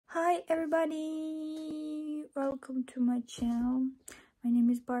Hi everybody, welcome to my channel. My name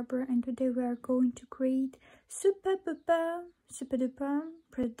is Barbara and today we are going to create super duper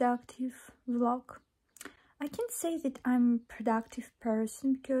productive vlog. I can say that I'm a productive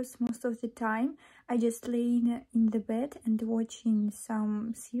person because most of the time I just lay in the bed and watching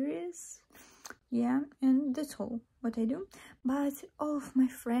some series. Yeah, and that's all what I do. But all of my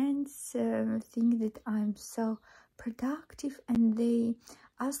friends think that I'm so productive and they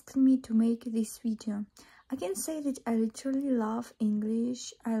asked me to make this video. I can say that I literally love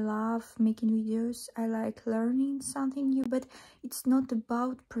English. I love making videos. I like learning something new, but it's not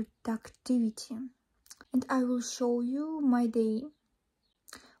about productivity. And I will show you my day,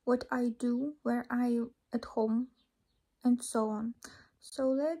 what I do, where I at home, and so on. So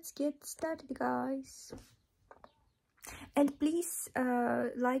let's get started, guys. And please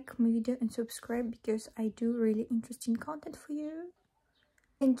like my video and subscribe because I do really interesting content for you.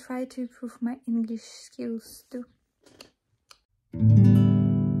 And try to improve my English skills too.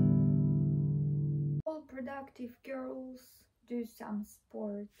 All productive girls do some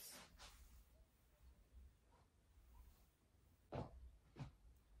sports.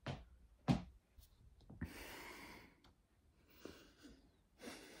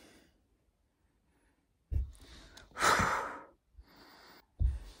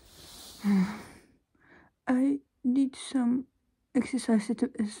 I did some exercise. It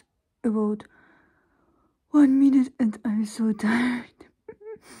is about 1 minute and I'm so tired.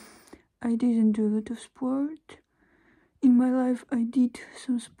 I didn't do a lot of sport. In my life I did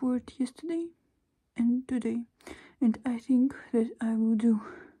some sport yesterday and today. And I think that I will do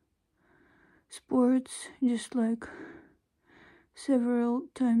sports just like several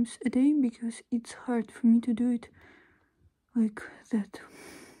times a day because it's hard for me to do it like that.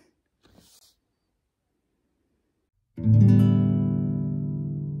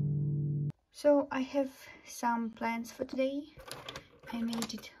 So I have some plans for today. I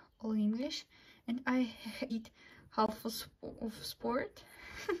made it all English and I did half of sport.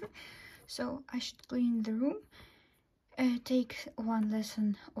 So I should clean the room, take one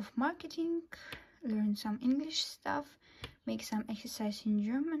lesson of marketing, learn some English stuff, make some exercise in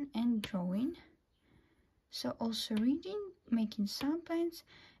German and drawing. So also reading, making some plans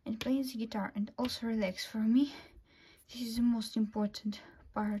and playing the guitar and also relax. For me, this is the most important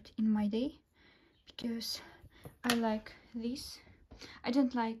part in my day because I like this. I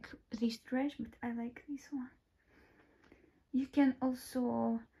don't like this dress, but I like this one. You can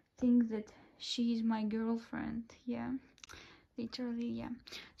also think that she is my girlfriend. Yeah, literally, yeah.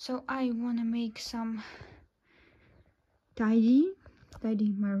 So I wanna make some tidy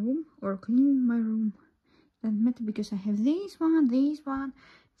my room or clean my room. Doesn't matter because I have this one,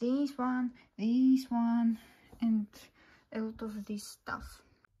 and a lot of this stuff.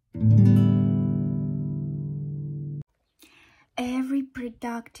 Every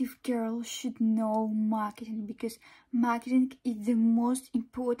productive girl should know marketing because marketing is the most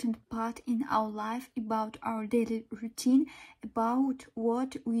important part in our life, about our daily routine, about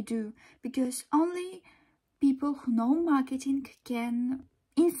what we do, because only people who know marketing can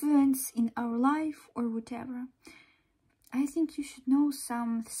influence in our life or whatever. I think you should know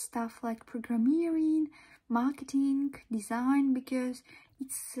some stuff like programming, marketing, design, because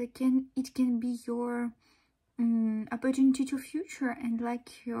it can be your opportunity to future and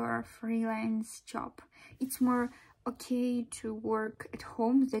like your freelance job. It's more okay to work at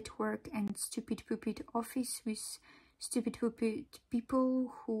home than work in stupid office with stupid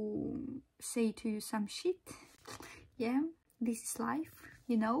people who say to you some shit. Yeah, this is life,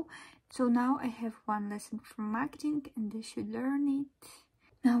 you know. So now I have one lesson from marketing and I should learn it.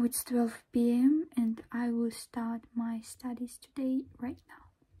 Now it's 12 p.m. and I will start my studies today right now.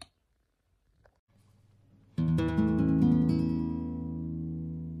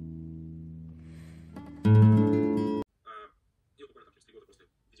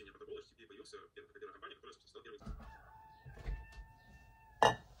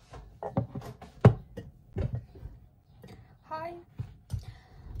 Hi,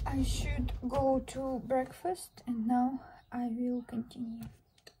 I should go to breakfast and now I will continue.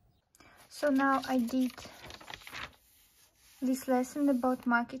 So now I did this lesson about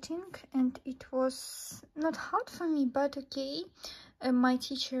marketing and it was not hard for me, but okay. My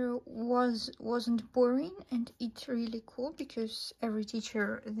teacher wasn't boring and it's really cool because every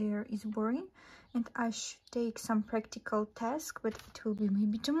teacher there is boring, and I should take some practical task, but it will be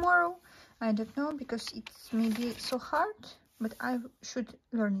maybe tomorrow. I don't know because it's maybe so hard, but I should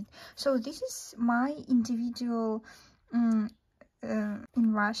learn it. So this is my individual in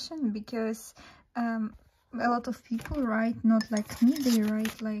Russian because a lot of people write not like me, they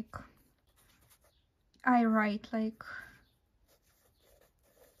write like I write like,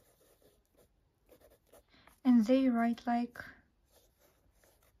 and they write like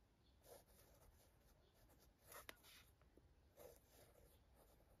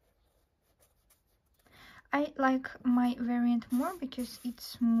I like my variant more because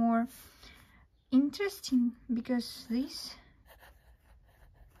it's more interesting, because this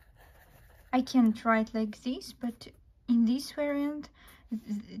I can't write like this, but in this variant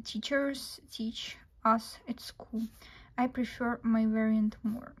the teachers teach us at school. I prefer my variant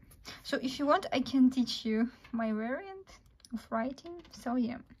more. So if you want, I can teach you my variant of writing. So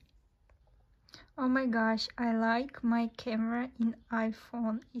yeah. Oh my gosh, I like my camera in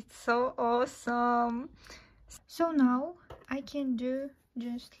iPhone. It's so awesome. So now I can do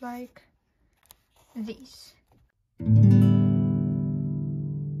just like this.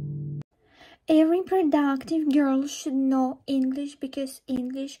 Every productive girl should know English because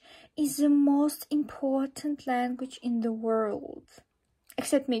English is the most important language in the world.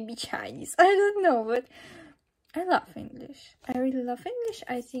 Except maybe Chinese. I don't know, but I love English. I really love English.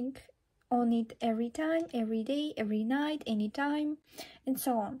 I think on it every time, every day, every night, anytime, and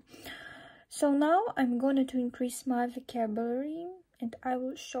so on. So now I'm going to increase my vocabulary and I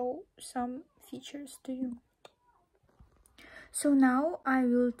will show some features to you. So now I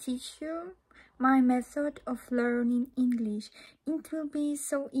will teach you my method of learning English. It will be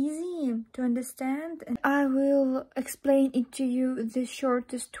so easy to understand and I will explain it to you the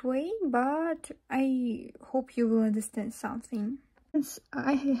shortest way, but I hope you will understand something.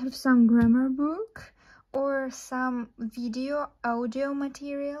 I have some grammar book or some audio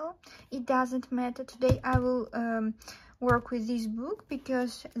material. It doesn't matter. Today I will work with this book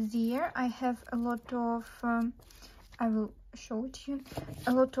because there I have a lot of I will show it to you,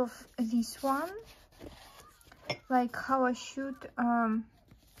 a lot of this one, like how I should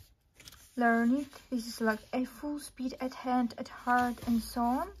learn it. This is like a full speed, at hand, at heart, and so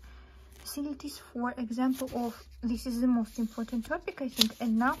on. Facilities, for example, of this is the most important topic, I think,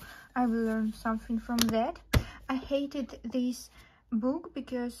 and now I will learn something from that. I hated this book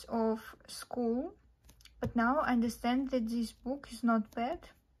because of school, but now I understand that this book is not bad.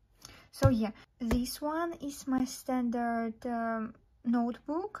 So yeah, this one is my standard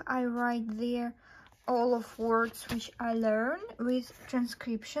notebook. I write there all of words which I learn with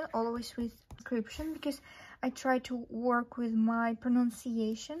transcription, always with transcription, because I try to work with my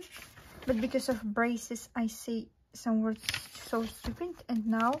pronunciation. But because of braces, I say some words so stupid, and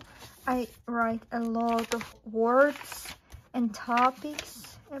now I write a lot of words and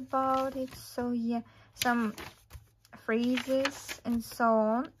topics about it. So yeah, some phrases and so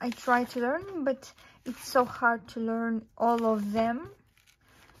on. I try to learn, but it's so hard to learn all of them.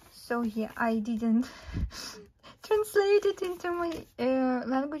 So yeah, I didn't translate it into my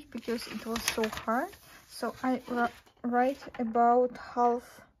language because it was so hard. So I write about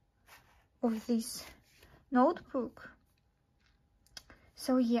half of this notebook.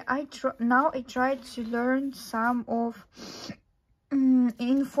 So yeah, now I try to learn some of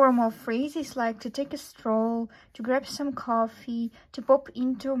informal phrases, like to take a stroll, to grab some coffee, to pop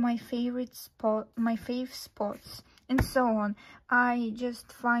into my favorite spot, my fave spots, and so on. I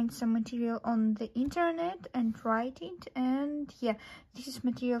just find some material on the internet and write it, and yeah, this is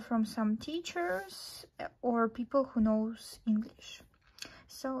material from some teachers or people who knows English.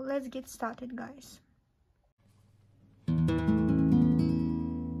 So let's get started, guys.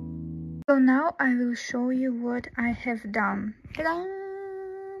 So now I will show you what I have done. Ta-da!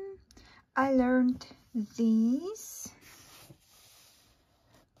 I learned this.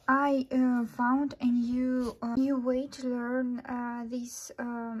 I found a new way to learn this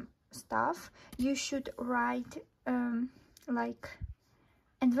stuff. You should write like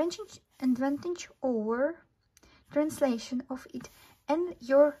advantage over translation of it and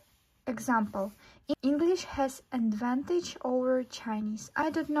your example. English has advantage over Chinese. I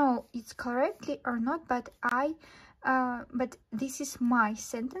don't know it's correctly or not, but but this is my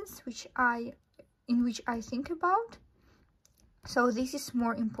sentence in which I think about. So this is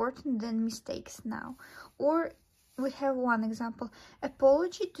more important than mistakes now. Or we have one example: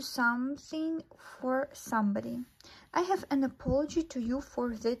 apology to something for somebody. I have an apology to you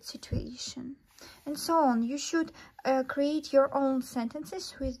for that situation, and so on. You should create your own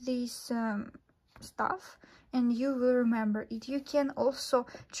sentences with this stuff, and you will remember it. You can also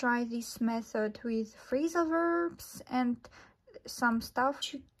try this method with phrasal verbs and some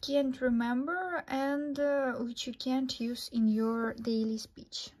stuff you can't remember and which you can't use in your daily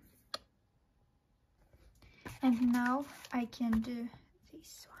speech. And now I can do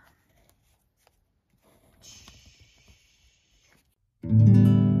this one.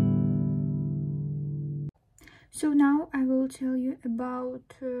 So now I will tell you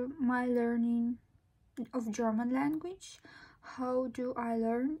about my learning of German language. How do I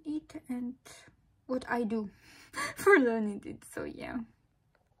learn it and what I do for learning it. So yeah.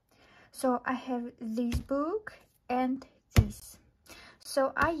 So I have this book and this.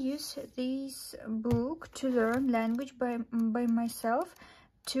 So I use this book to learn language by myself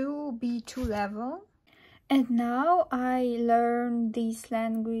to B2 level. And now I learn this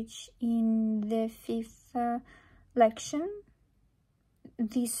language in the 5th lection.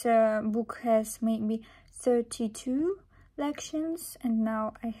 This book has maybe 32 lections and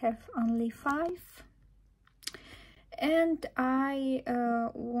now I have only 5. And I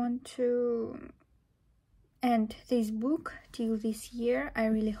want to end this book till this year. I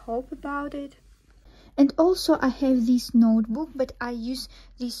really hope about it. And also I have this notebook, but I use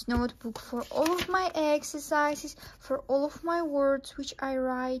this notebook for all of my exercises, for all of my words which I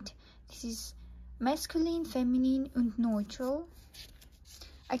write. This is masculine, feminine and neutral.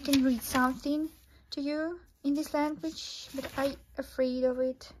 I can read something to you in this language, but I'm afraid of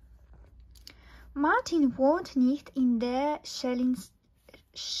it. Martin wohnt nicht in der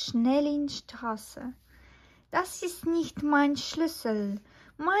Schnellingstraße. Das ist nicht mein Schlüssel.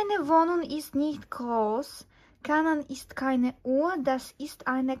 Meine Wohnung ist nicht groß. Canon ist keine Uhr, das ist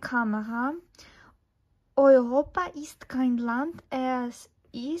eine Kamera. Europa ist kein Land, es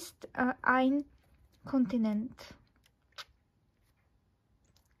ist ein Kontinent.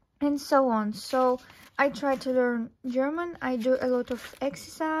 And so on. So I try to learn German. I do a lot of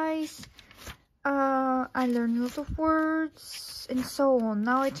exercise. I learn a lot of words and so on.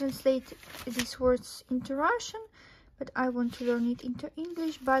 Now I translate these words into Russian, but I want to learn it into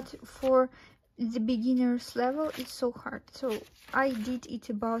English. But for the beginner's level, it's so hard. So I did it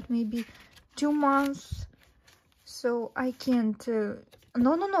about maybe 2 months. So I can't.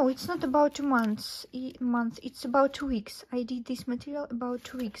 No, it's not about 2 months. It's about 2 weeks. I did this material about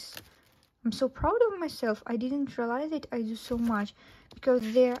 2 weeks. I'm so proud of myself. I didn't realize it. I do so much because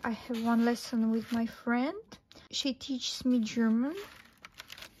there I have one lesson with my friend. She teaches me German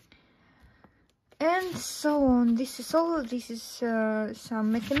and so on. This is all. This is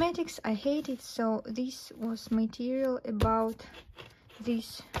some mathematics. I hate it. So this was material about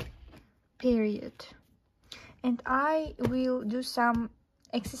this period, and I will do some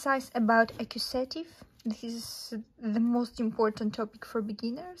exercise about accusative. This is the most important topic for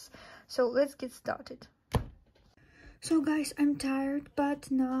beginners. So let's get started. So guys, I'm tired,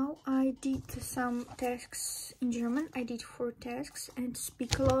 but now I did some tasks in German. I did 4 tasks and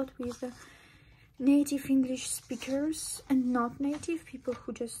speak a lot with native English speakers and not native people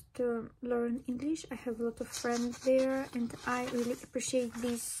who just learn English. I have a lot of friends there and I really appreciate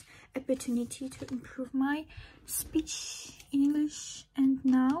this opportunity to improve my speech in English. And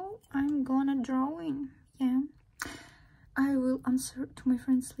now I'm gonna drawing. Yeah, I will answer to my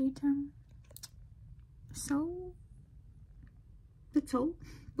friends later. So that's all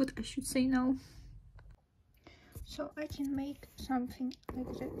what I should say now. So I can make something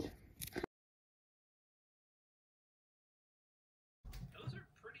like that. Those are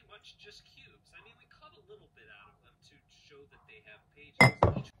pretty much just cubes. I mean, we cut a little bit out of them to show that they have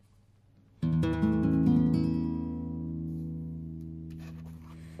pages.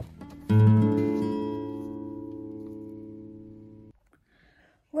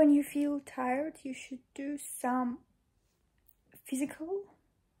 When you feel tired, you should do some physical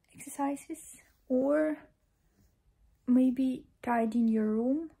exercises or maybe tidying your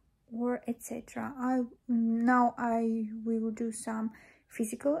room or etc. Now I will do some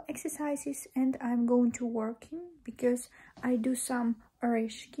physical exercises and I'm going to working because I do some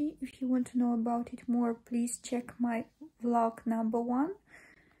oreshki. If you want to know about it more, please check my vlog number 1.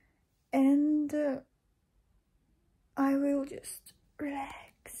 And I will just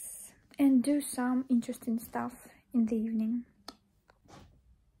relax and do some interesting stuff in the evening.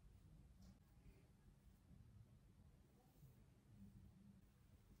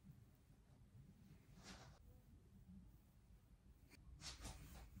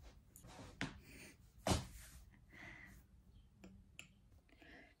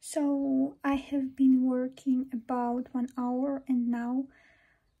 So I have been working about 1 hour and now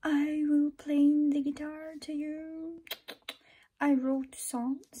I will play the guitar to you. I wrote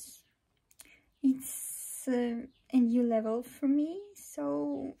songs. It's a new level for me,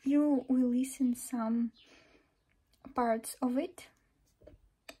 so you will listen some parts of it.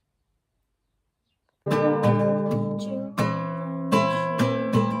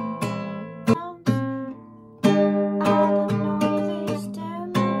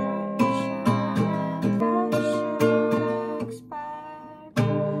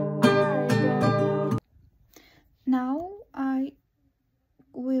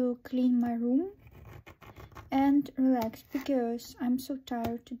 clean my room and relax because I'm so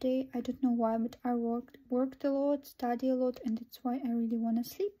tired today. I don't know why, but I worked a lot, studied a lot, and that's why I really want to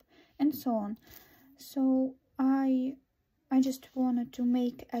sleep and so on. So I just wanted to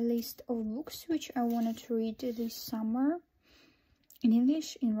make a list of books which I wanted to read this summer in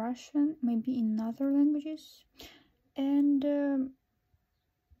English, in Russian, maybe in other languages. And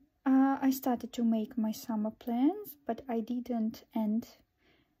I started to make my summer plans, but I didn't end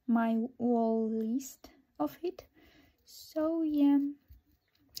my whole list of it. So yeah,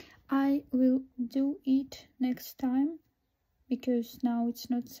 I will do it next time because now it's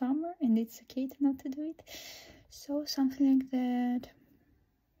not summer and it's okay not to do it. So something like that.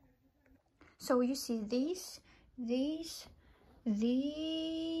 So you see these,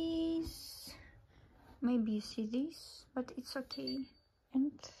 maybe you see this, but it's okay.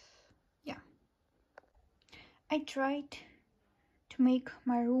 And yeah, I tried to make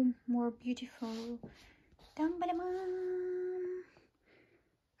my room more beautiful.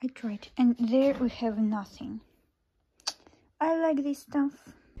 I tried, and there we have nothing. I like this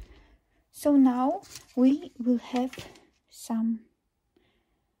stuff. So now we will have some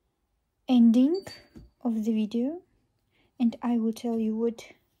ending of the video, and I will tell you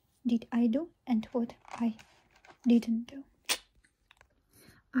what did I do and what I didn't do.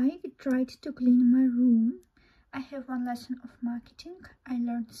 I tried to clean my room. I have one lesson of marketing. I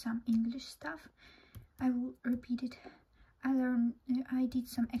learned some English stuff. I will repeat it. I did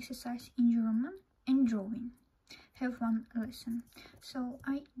some exercise in German and drawing. Have one lesson. So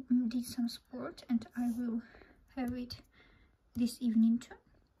I did some sport and I will have it this evening too.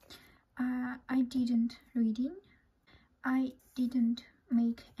 I didn't reading. I didn't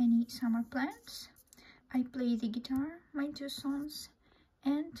make any summer plans. I play the guitar, my 2 songs,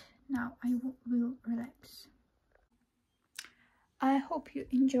 and now I will relax. I hope you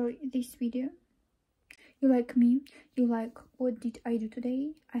enjoy this video. You like me, you like what did I do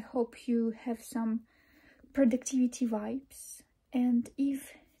today. I hope you have some productivity vibes, and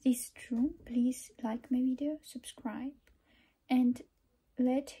if this is true, please like my video, subscribe, and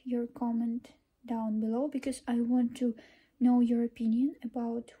let your comment down below because I want to know your opinion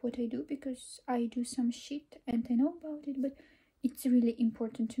about what I do, because I do some shit and I know about it, but it's really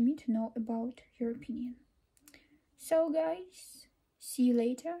important to me to know about your opinion. So guys, see you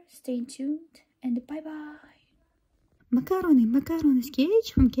later, stay tuned, and bye bye. Макароны с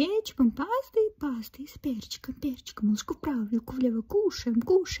кетчупом, пастой с перчиком, ложку вправо, вилку влево, кушаем,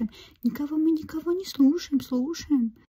 никого мы не слушаем.